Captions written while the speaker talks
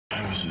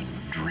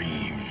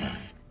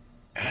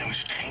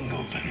was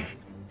tangled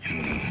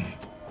in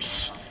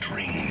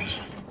strings.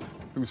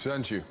 Who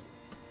sent you?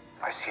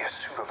 I see a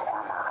suit of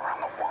armor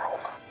around the world.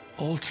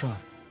 Ultra.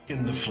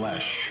 In the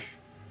flesh.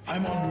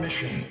 I'm on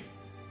mission.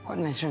 What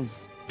mission?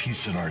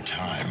 Peace in our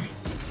time.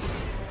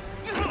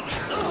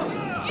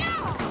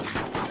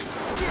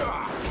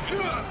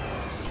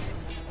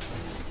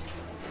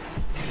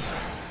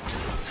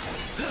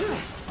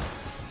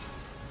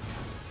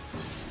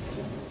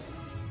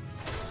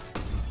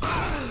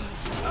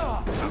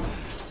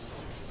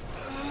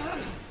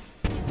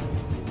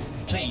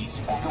 Please,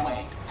 back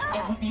away.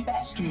 It would be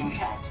best to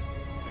protect.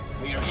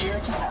 We are here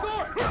to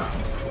help.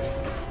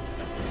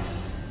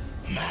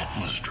 That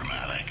was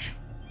dramatic.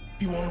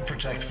 You want to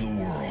protect the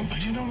world,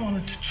 but you don't want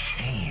it to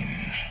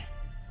change.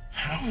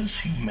 How is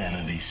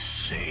humanity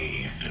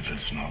saved if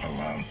it's not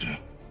allowed to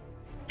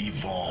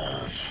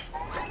evolve?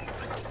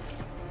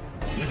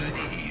 Look at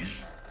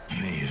these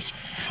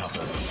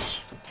puppets.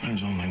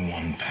 There's only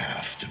one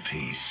path to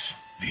peace.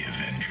 The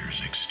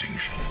Avengers'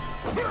 extinction.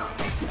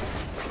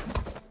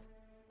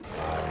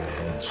 I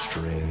had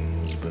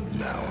strings, but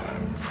now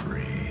I'm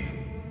free.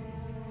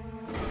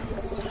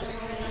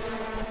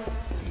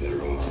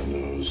 There are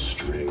no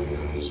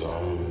strings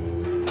on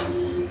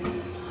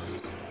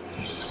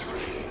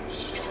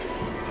strings.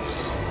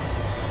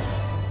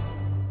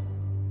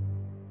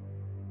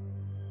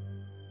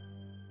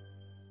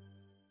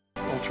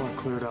 Ultron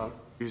cleared out.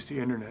 Used the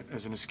internet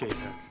as an escape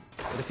hatch.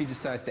 What if he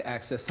decides to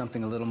access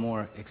something a little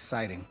more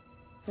exciting?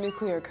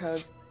 Nuclear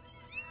codes.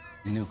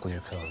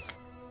 Nuclear codes.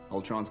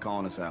 Ultron's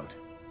calling us out.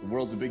 The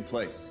world's a big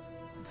place.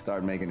 Let's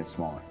start making it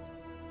smaller.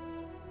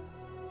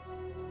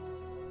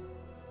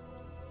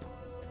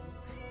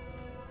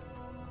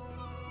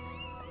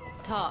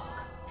 Talk.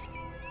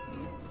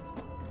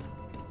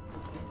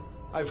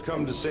 I've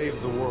come to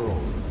save the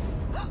world.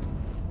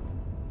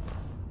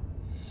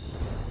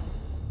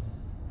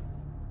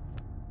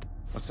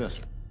 What's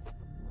this?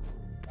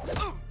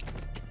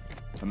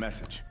 A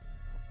message.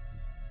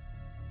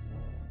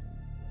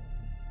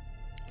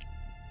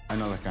 I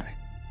know that guy.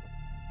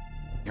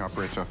 He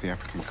operates off the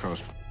African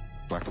coast.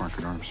 Black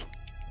market arms.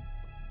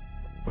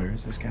 Where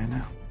is this guy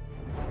now?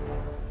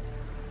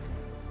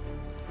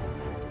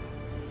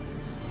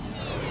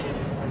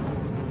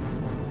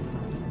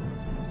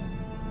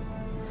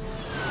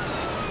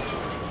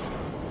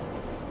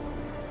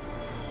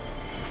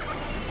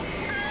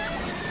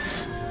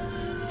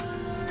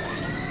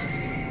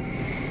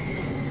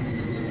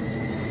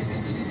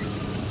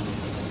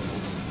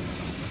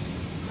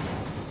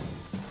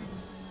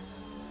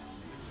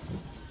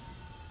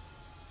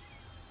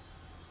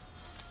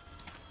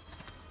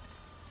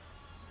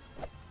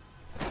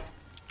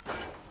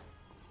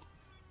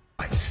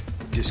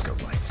 Disco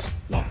lights.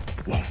 Whoa,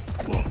 whoa,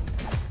 whoa.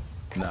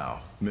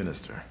 Now,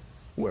 Minister,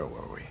 where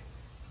were we?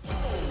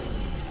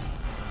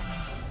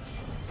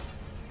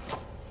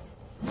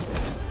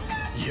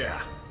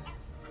 Yeah.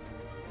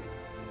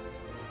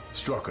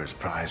 Strucker's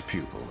prize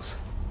pupils.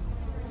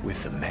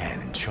 With the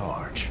man in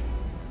charge.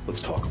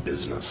 Let's talk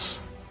business.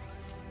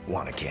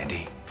 Want a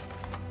candy?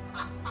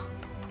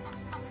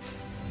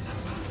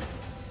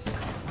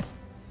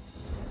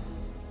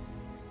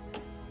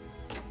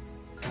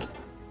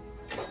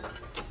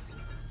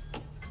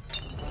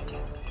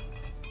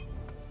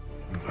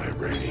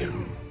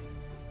 Vibranium.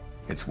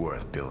 It's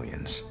worth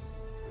billions.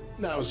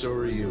 Now so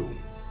are you.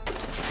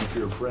 Keep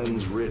your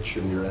friends rich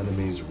and your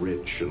enemies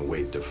rich and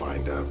wait to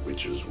find out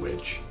which is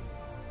which.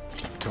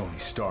 Tony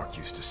Stark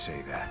used to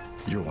say that.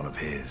 You're one of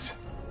his.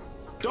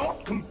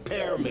 Don't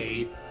compare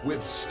me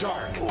with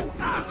Stark.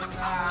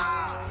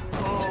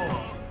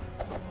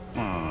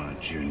 Aw,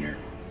 Junior.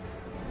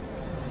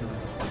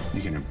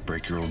 You gonna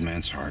break your old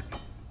man's heart?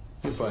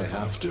 If I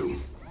have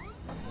to.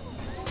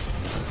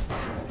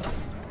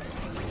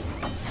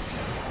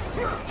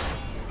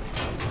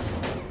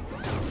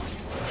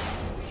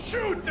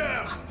 Shoot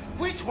them!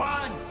 Which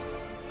ones?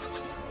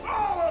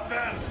 All of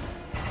them!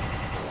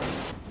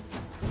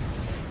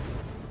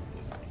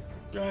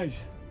 Guys,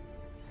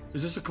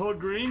 is this a code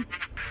green?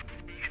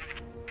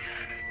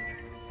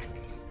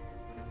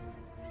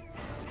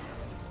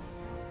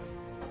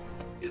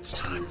 It's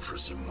time for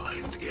some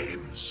mind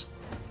games.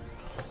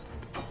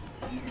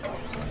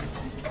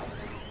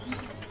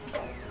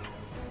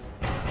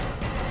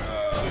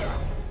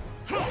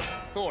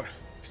 Thor,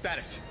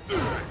 status.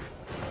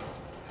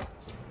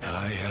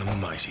 I am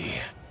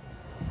mighty.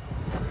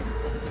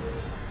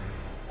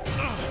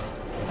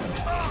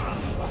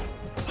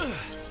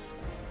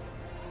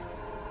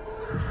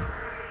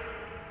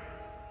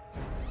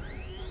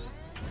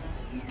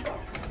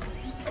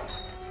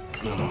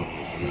 No.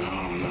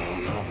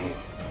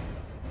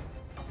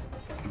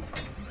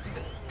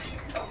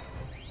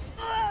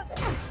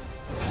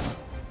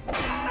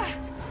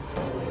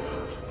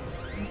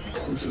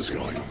 This is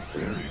going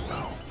very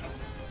well.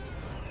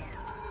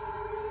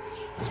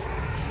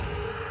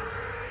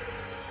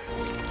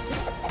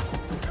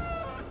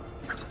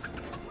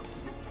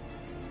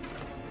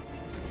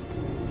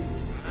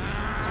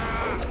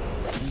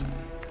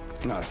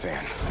 Not a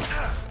fan.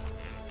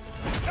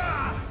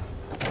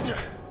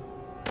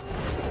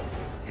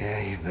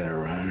 better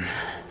run.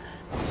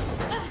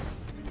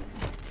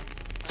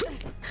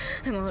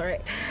 I'm all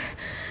right.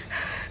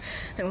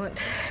 I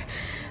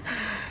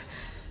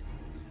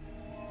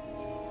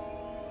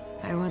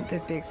want the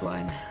big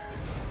one.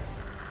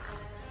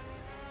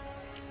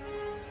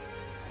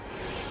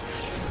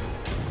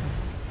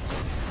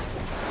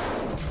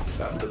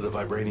 The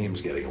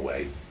vibranium's getting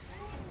away.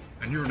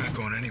 And you're not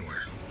going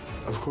anywhere.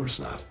 Of course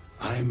not.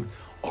 I'm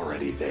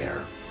already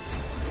there.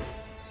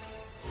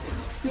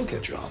 You'll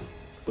catch on.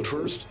 But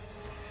first,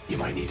 you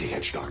might need to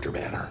catch Dr.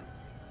 Banner.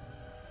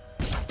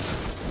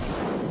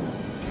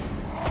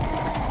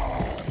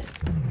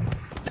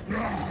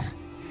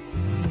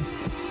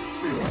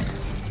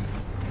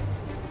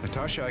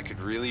 Natasha, I could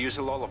really use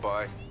a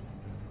lullaby.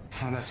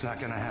 Oh, that's not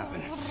gonna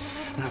happen.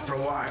 Not for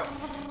a while.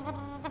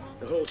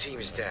 The whole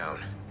team's down.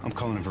 I'm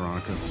calling it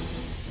Veronica.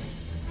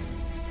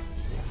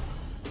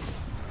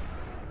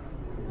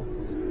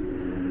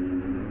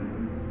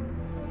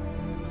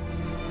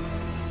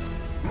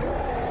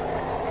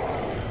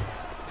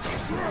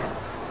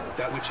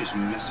 That witch is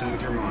messing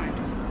with your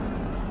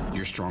mind.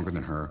 You're stronger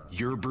than her.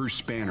 You're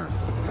Bruce Banner.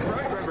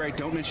 Right.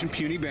 Don't mention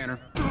puny Banner.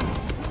 Go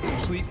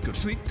to sleep, go to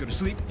sleep, go to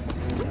sleep.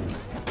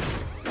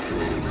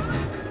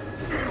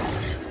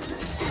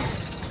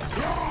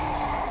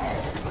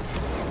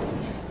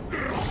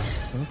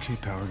 Okay,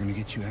 pal, we're gonna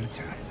get you out of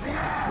town.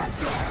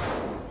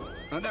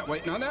 Not that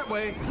way, not that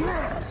way.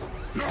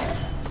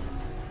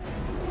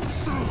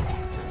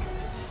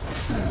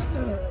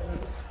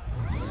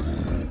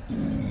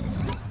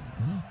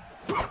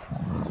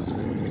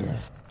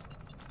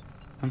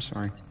 I'm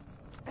sorry.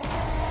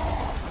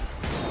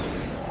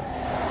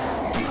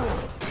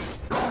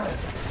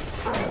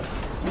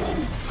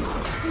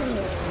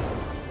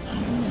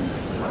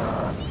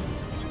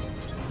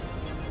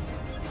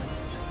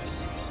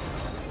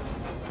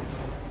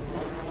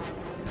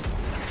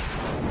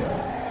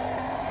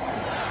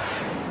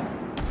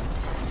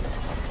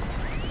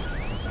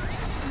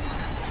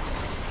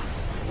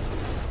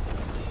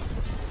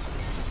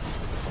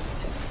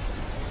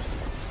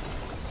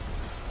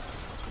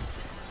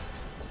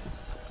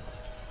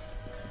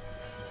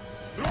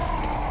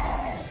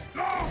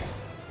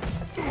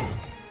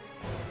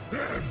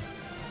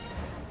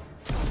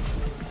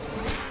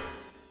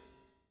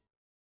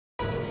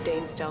 Stay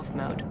in stealth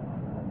mode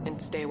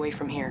and stay away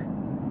from here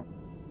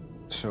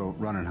So,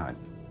 run and hide.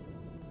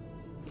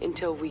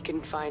 until we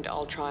can find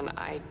Ultron.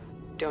 I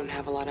don't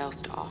have a lot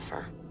else to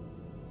offer.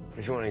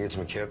 If you want to get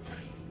some kip,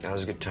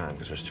 now's a good time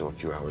because we're still a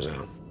few hours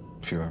out.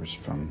 A few hours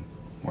from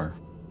where?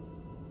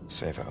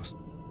 Safe house.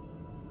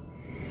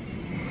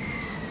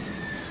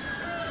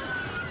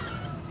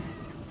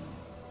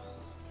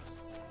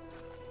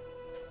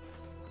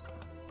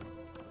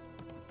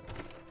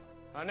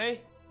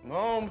 Honey, I'm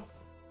home.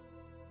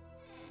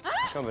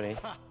 Company.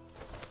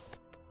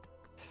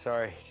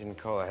 Sorry, didn't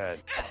call ahead.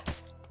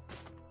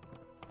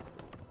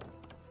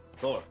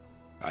 Thor.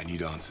 I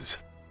need answers.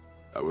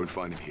 I won't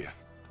find him here.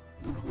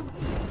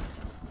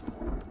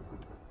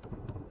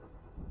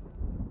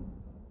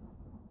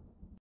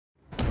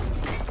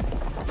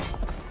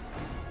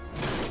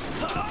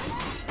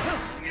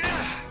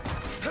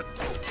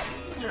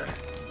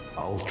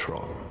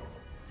 Ultron.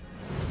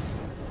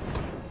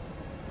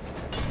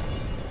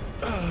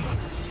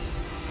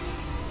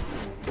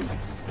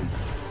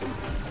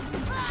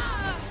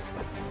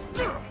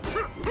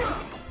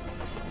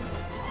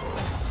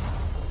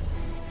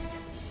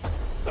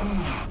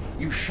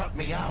 You shut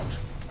me out.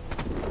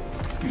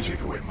 You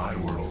take away my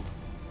world,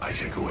 I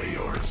take away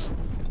yours.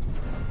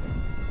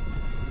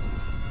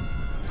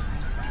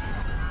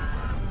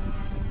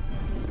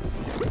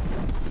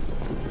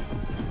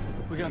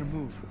 We gotta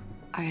move.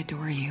 I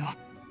adore you.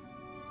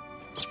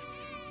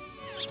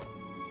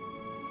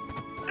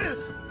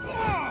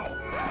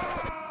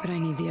 But I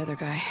need the other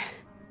guy.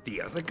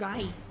 The other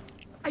guy?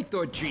 I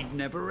thought she'd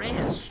never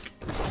ask.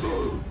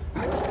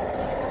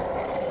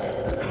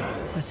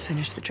 Let's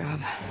finish the job.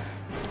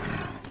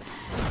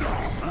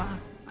 Huh?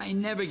 I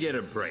never get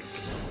a break.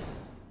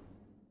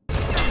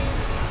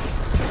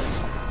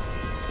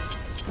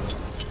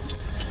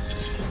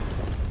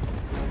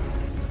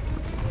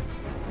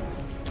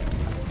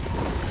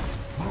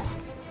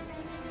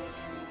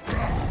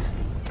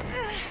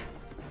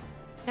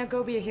 Now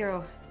go be a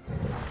hero.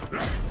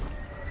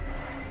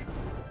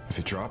 If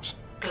it drops?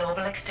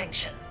 Global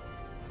extinction.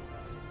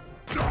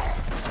 Go!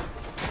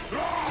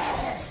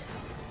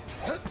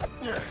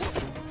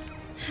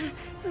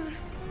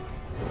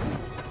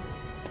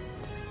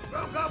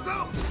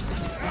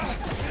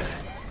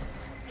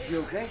 You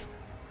okay?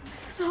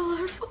 This is all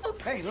our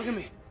fault. Hey, look at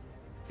me.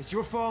 It's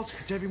your fault.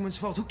 It's everyone's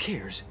fault. Who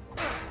cares?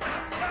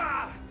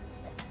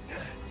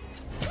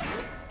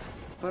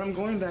 But I'm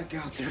going back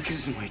out there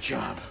because it's my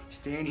job.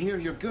 Staying here,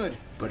 you're good.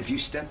 But if you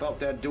step out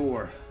that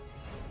door,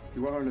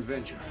 you are an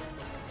Avenger.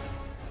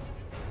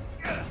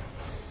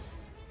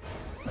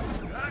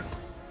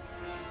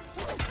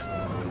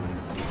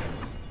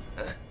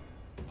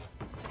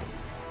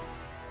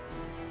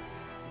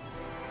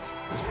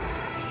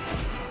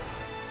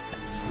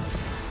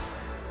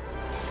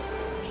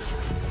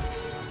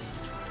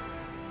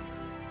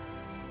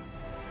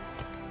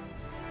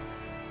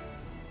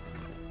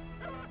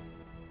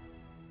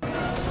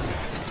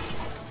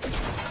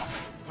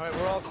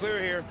 clear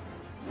here.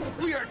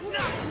 We are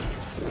not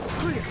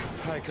clear.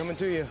 All right, coming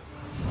to you.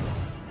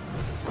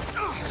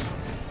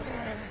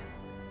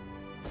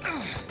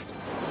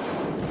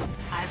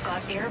 I've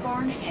got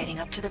airborne heading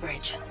up to the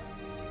bridge.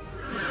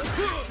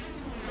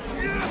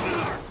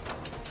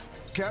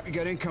 Cap, you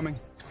got incoming.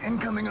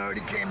 Incoming already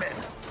came in.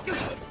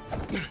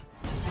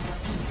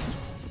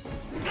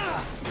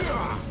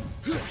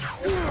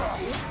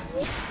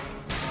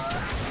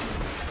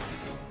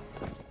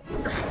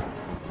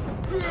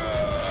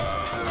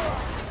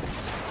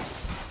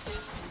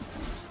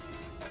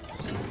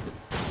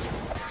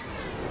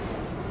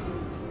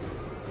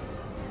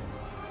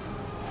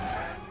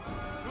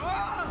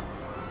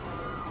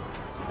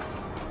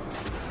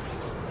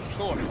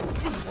 Thor,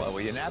 what,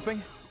 were you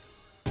napping?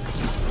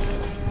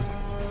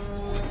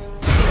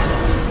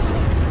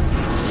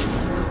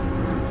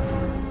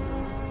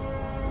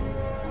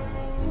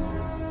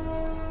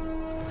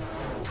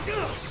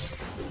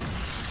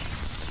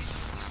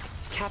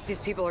 Cap,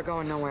 these people are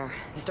going nowhere.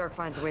 If Stark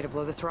finds a way to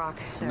blow this rock...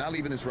 I'm not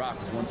leaving this rock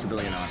with one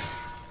civilian on it.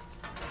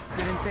 I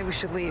didn't say we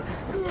should leave.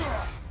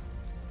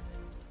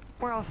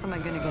 Where else am I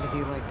gonna get a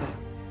view like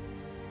this?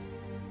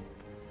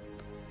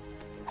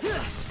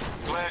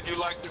 Glad you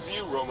like the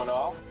view,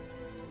 Romanov.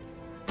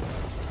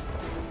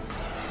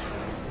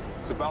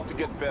 It's about to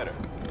get better.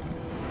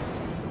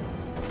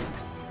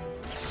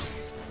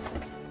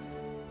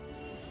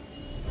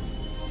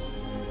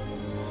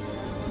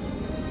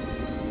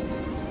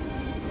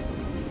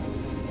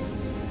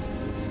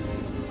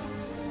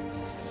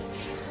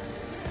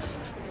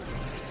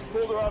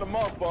 Pulled her out of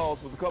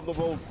mothballs with a couple of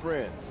old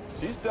friends.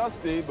 She's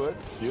dusty, but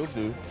she'll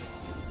do.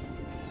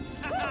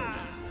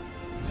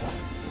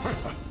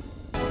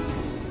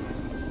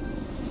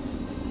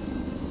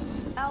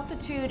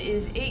 Altitude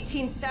is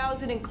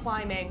 18,000 and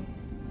climbing.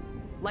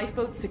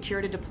 Lifeboat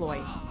secure to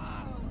deploy.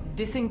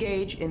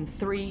 Disengage in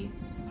 3,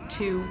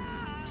 2,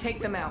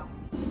 take them out.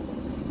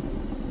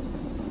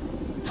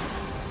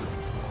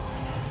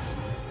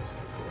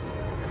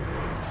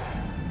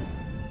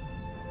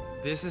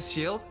 This is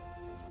S.H.I.E.L.D.?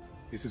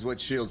 This is what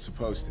S.H.I.E.L.D's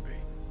supposed to be.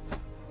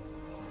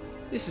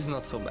 This is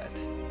not so bad.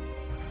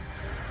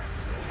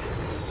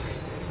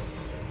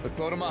 Let's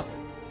load them up.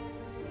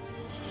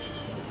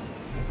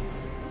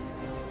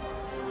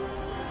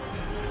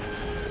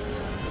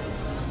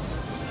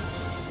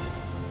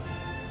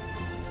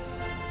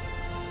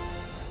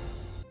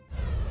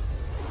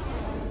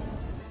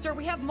 Sir,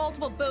 we have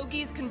multiple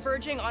bogies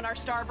converging on our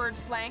starboard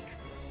flank.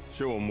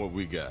 Show them what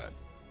we got.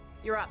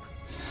 You're up.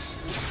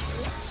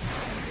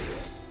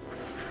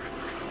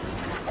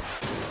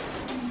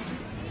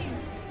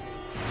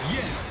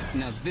 Yes!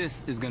 Now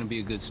this is gonna be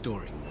a good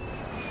story.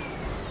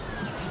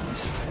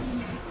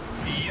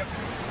 Yep.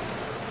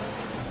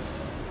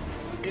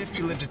 If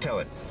you live to tell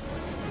it.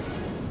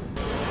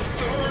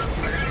 Thor,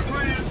 I got a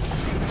plan.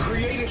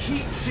 Create a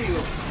heat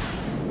seal.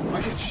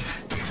 I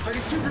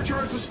can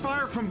supercharge the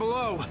spire from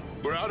below.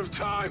 We're out of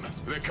time.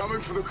 They're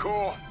coming for the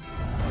core.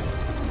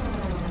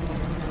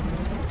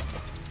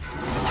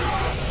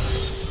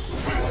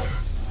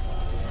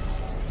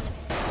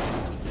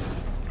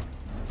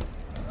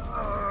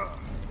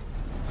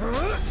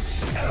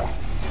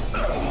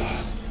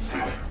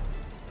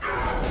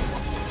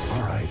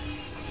 All right.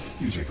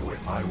 You take away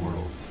my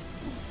world.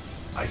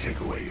 I take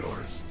away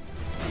yours.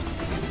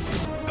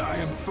 I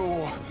am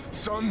Thor,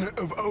 son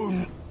of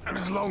Odin, and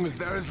as long as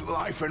there is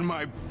life in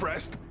my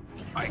breast,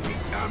 I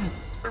am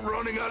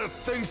running out of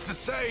things to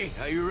say.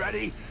 Are you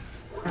ready?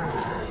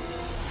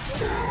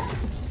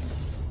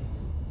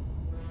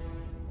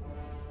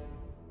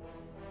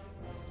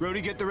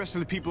 Rhodey, get the rest of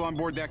the people on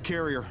board that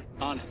carrier.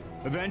 On.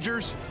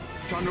 Avengers,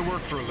 time to work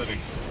for a living.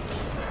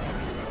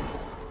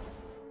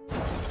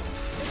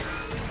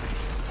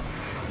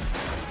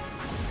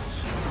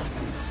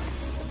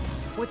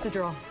 What's the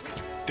drill?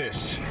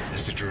 This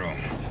is the drill.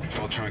 If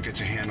Ultron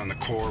gets a hand on the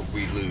core,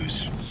 we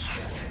lose.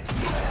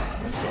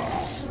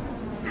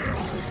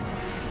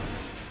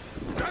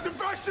 Is that the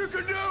best you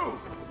can do?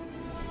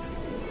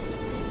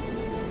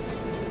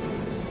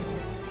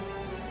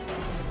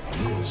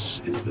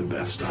 This is the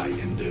best I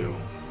can do.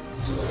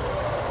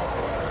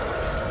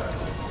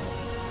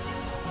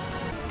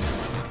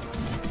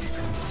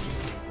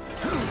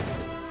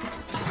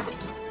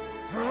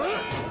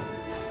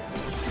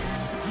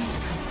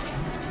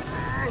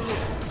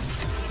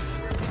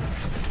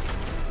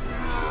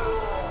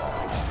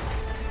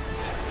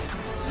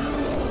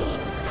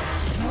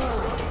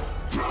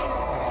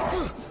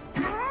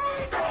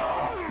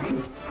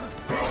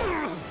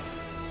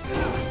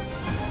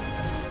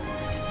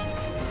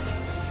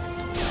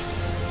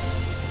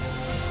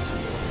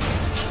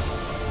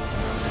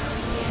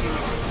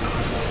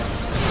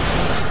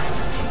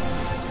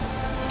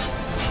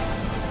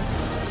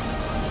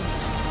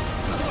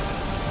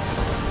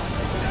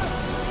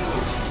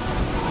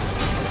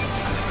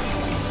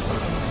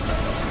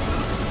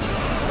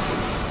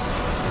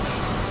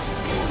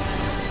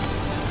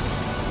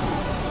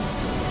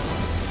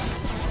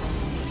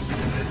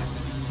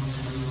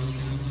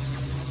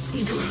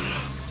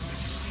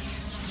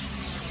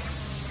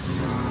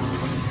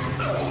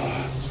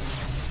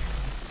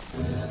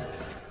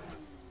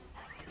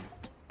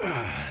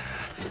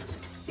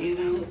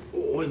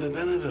 With the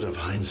benefit of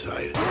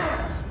hindsight,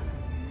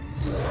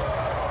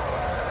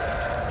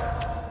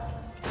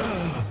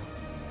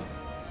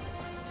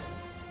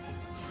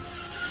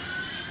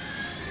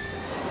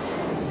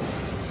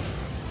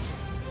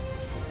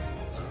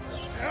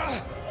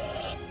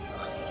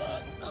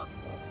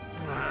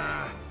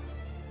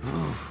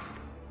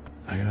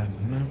 I got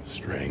no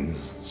strings,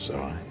 so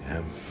I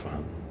have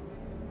fun.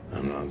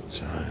 I'm not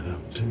tied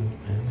up to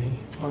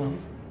anyone.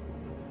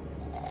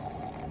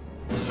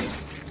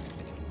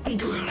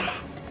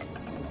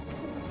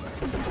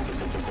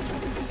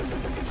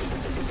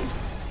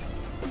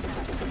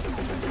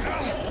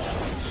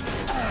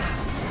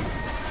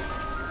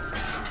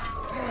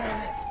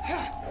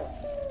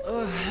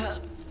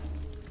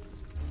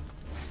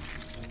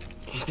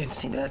 You didn't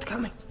see that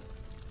coming.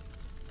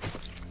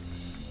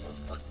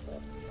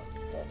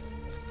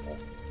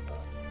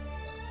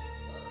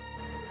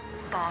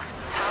 Boss,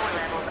 power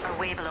levels are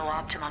way below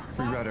optimum.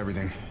 Reroute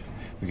everything.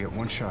 We get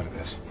one shot of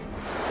this.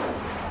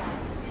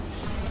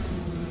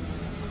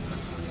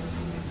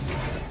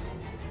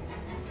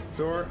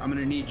 Thor, I'm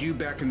gonna need you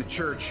back in the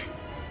church.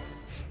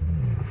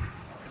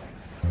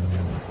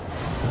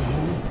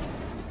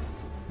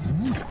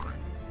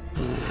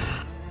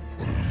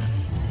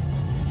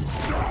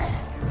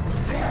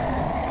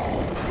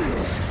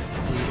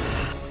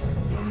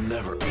 You'll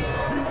never.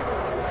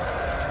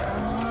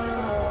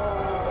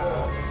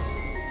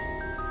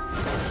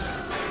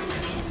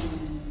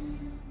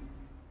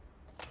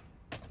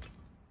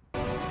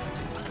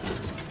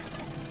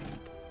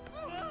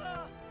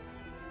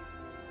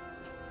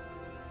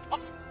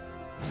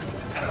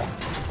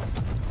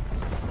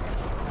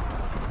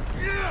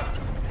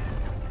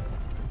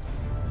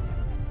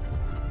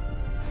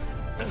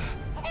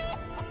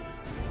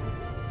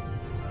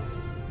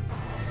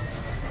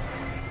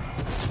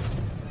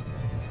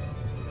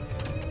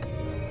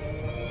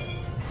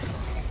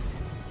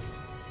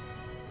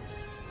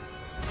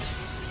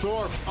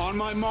 Thor, on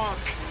my mark.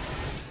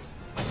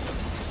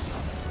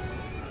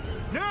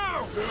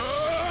 Now!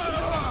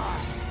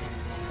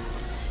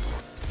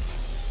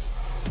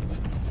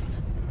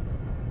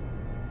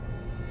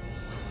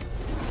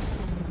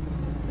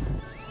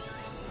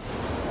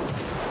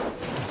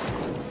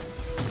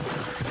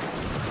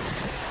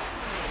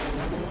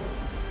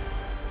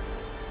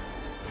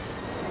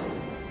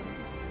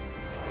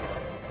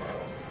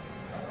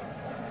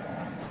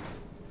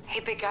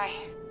 Hey, big guy.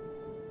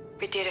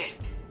 We did it.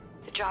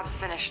 The job's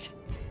finished.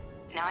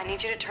 Now I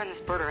need you to turn this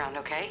bird around,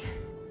 okay?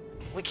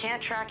 We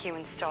can't track you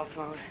in stealth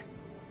mode.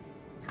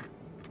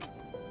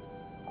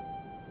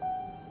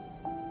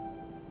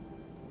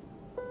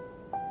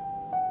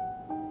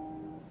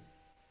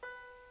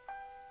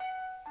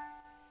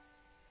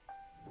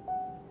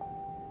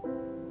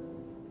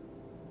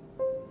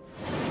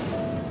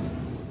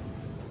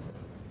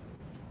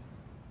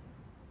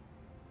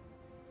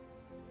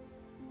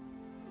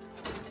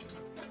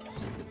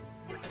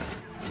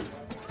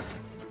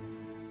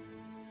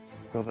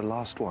 You're the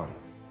last one.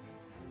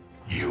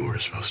 You were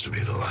supposed to be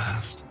the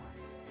last.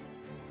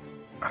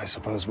 I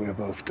suppose we are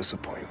both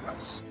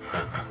disappointments.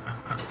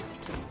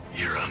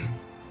 You're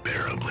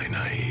unbearably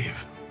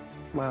naive.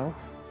 Well,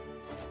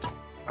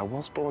 I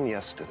was born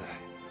yesterday.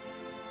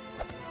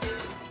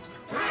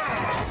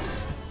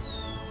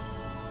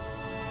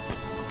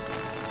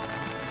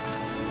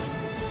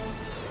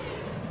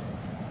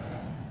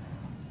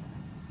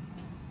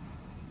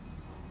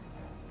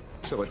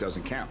 So it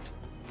doesn't count.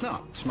 No,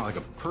 it's not like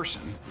a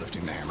person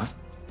lifting the hammer.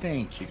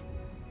 Thank you.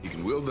 He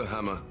can wield the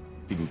hammer,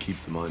 he can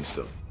keep the Mind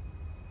Stone.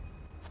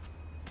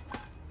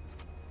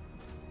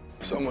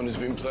 Someone has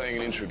been playing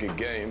an intricate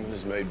game and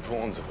has made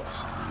pawns of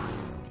us.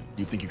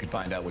 You think you can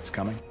find out what's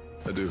coming?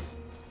 I do.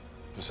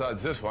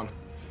 Besides this one,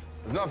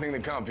 there's nothing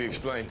that can't be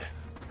explained.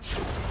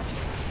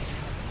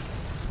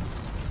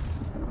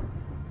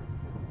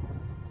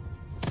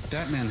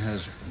 That man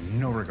has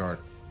no regard.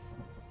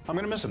 I'm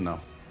gonna miss him, though.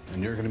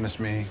 And you're gonna miss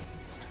me.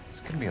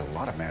 It's gonna be a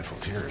lot of manful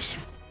tears.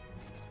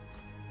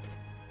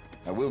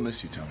 I will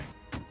miss you, Tony.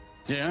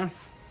 Yeah?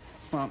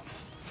 Well,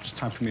 it's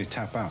time for me to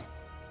tap out.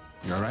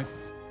 You all right?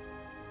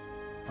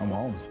 I'm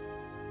home.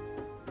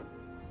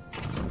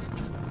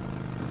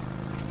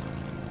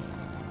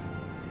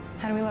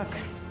 How do we look?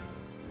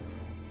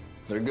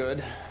 They're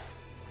good.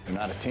 They're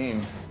not a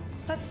team.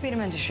 Let's beat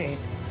them into shape.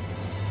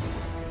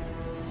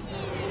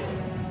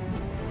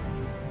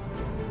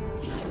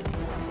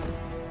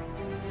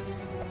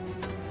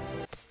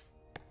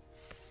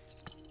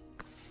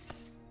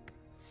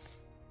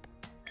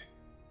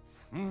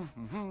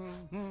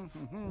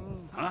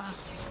 Huh?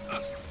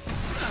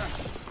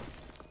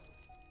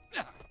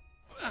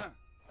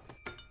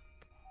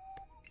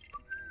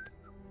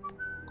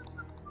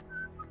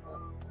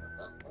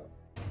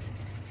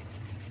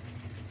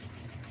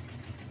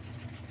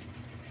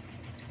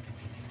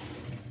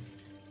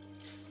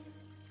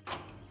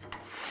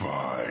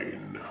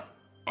 Fine.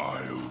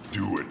 I'll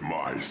do it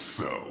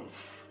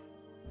myself.